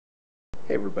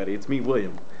Hey everybody, it's me,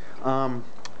 William.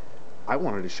 I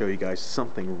wanted to show you guys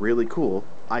something really cool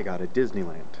I got at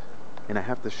Disneyland. And I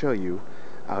have to show you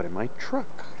out in my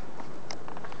truck.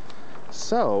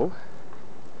 So,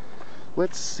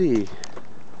 let's see.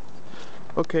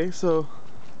 Okay, so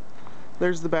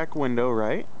there's the back window,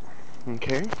 right?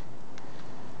 Okay.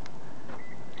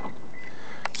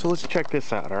 So let's check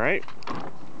this out, alright?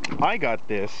 I got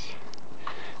this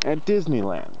at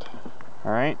Disneyland,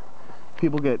 alright?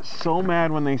 People get so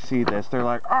mad when they see this. They're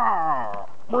like, "Ah,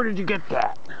 where did you get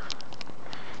that?"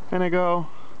 And I go,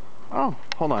 "Oh,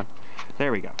 hold on.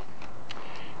 There we go."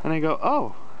 And I go,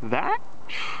 "Oh, that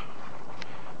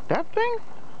thing?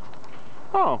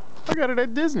 Oh, I got it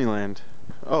at Disneyland."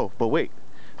 Oh, but wait,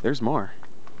 there's more.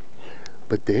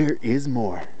 But there is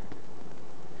more.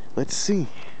 Let's see.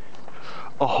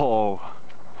 Oh,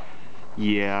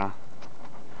 yeah.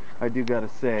 I do gotta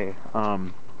say,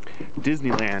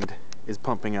 Disneyland is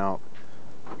pumping out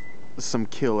some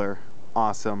killer,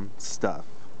 awesome stuff.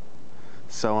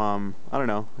 So, I don't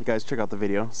know. You guys check out the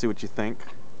video, see what you think.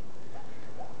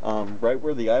 Right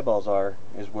where the eyeballs are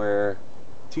is where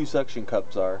 2 suction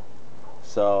cups are.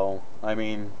 So, I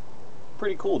mean,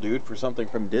 pretty cool, dude, for something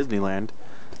from Disneyland.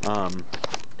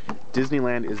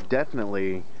 Disneyland is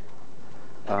definitely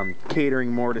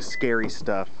catering more to scary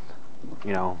stuff,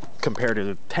 you know, compared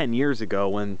to 10 years ago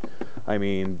when, I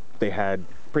mean, they had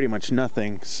pretty much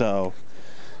nothing. So,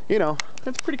 you know,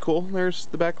 it's pretty cool. There's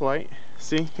the back light,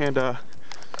 see? And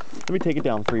let me take it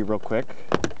down for you real quick.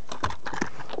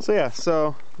 So yeah,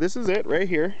 so this is it right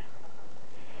here.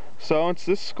 So it's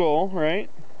this skull, right?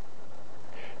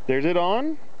 There's it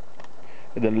on,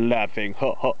 and then laughing,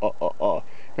 ha ha ha ha ha.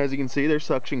 As you can see, there's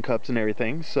suction cups and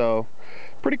everything. So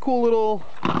pretty cool little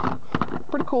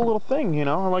thing, you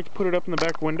know. I like to put it up in the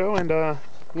back window and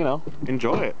you know,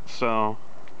 enjoy it. So,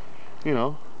 you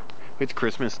know, it's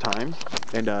Christmas time,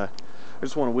 and I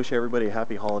just want to wish everybody a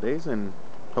happy holidays, and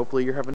hopefully you're having